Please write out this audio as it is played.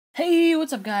Hey,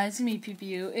 what's up guys? It's me,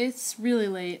 PPU. It's really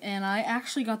late, and I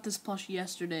actually got this plush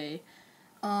yesterday.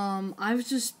 I've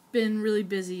just been really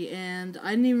busy, and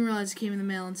I didn't even realize it came in the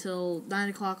mail until 9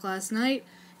 o'clock last night,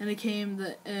 and it came,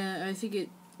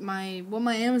 what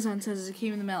my Amazon says is it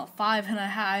came in the mail at 5, and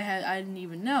I didn't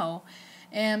even know.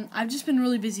 And I've just been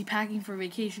really busy packing for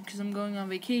vacation, because I'm going on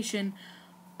vacation,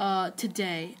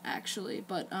 today, actually,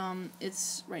 but,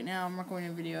 it's, right now, I'm recording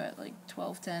a video at, like,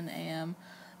 12:10 a.m.,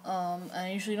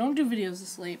 I usually don't do videos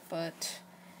this late, but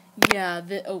yeah,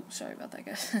 oh, sorry about that,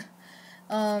 guys.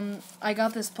 I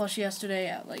got this plush yesterday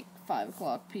at like 5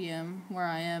 o'clock p.m. where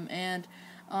I am, and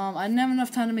I didn't have enough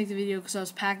time to make the video because I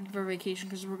was packing for vacation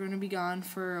because we're going to be gone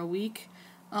for a week.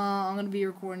 I'm going to be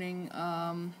recording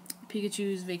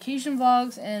Pikachu's vacation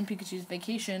vlogs and Pikachu's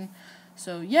vacation.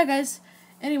 So yeah, guys.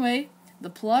 Anyway, the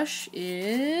plush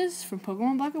is from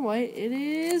Pokemon Black and White. It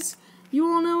is, you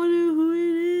all know who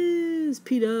it is,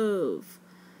 Pidove.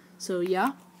 So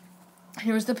yeah,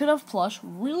 here's the Pidove plush.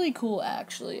 Really cool,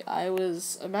 actually.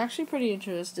 I'm actually pretty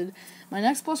interested. My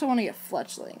next plush, I want to get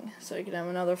Fletchling, so I can have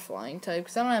another flying type,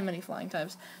 because I don't have many flying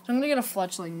types. So I'm going to get a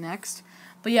Fletchling next.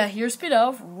 But yeah, here's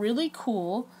Pidove. Really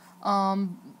cool.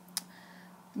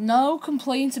 No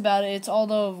complaints about it. It's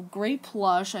although great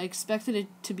plush. I expected it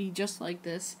to be just like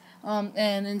this.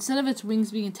 And instead of its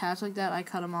wings being attached like that, I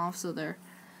cut them off so they're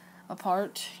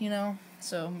apart, you know,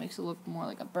 so it makes it look more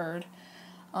like a bird.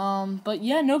 But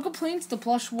yeah, no complaints. The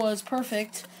plush was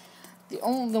perfect. The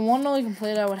one only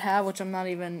complaint I would have, which I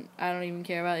don't even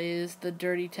care about, is the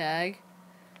dirty tag.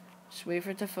 Just wait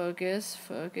for it to focus.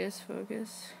 Focus.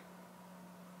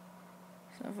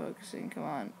 It's not focusing. Come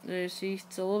on. There, see,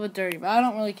 it's a little bit dirty, but I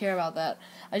don't really care about that.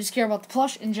 I just care about the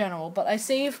plush in general. But I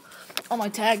save all my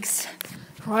tags,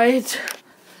 right?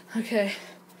 Okay.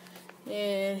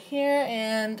 In here,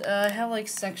 and I have like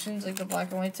sections, like the black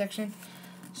and white section,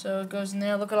 so it goes in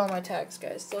there. Look at all my tags,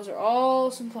 guys. Those are all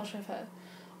some plush I've had,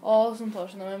 all some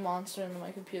plush, and then my monster, and then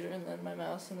my computer, and then my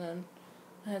mouse, and then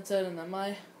my headset, and then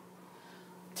my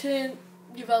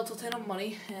Uvaldo tin of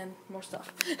money, and more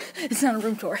stuff. It's not a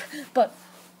room tour, but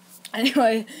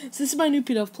anyway, so this is my new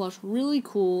Pidove plush. Really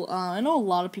cool. I know a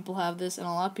lot of people have this, and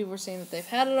a lot of people are saying that they've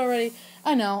had it already.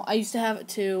 I know, I used to have it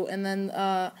too, and then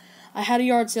I had a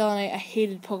yard sale, and I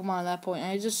hated Pokemon at that point.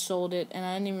 I just sold it,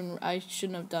 and I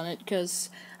shouldn't have done it, because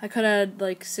I could have had,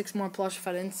 like, 6 more plush if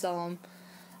I didn't sell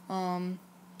them.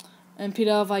 And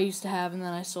Pidove I used to have, and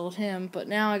then I sold him, but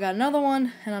now I got another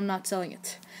one, and I'm not selling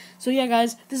it. So yeah,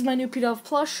 guys, this is my new Pidove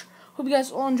plush. Hope you guys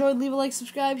all enjoyed. Leave a like,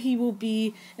 subscribe. He will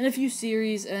be in a few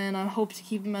series, and I hope to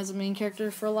keep him as a main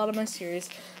character for a lot of my series.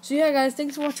 So yeah, guys,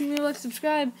 thanks for watching. Leave a like,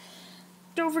 subscribe.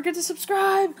 Don't forget to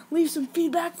subscribe. Leave some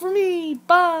feedback for me.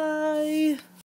 Bye.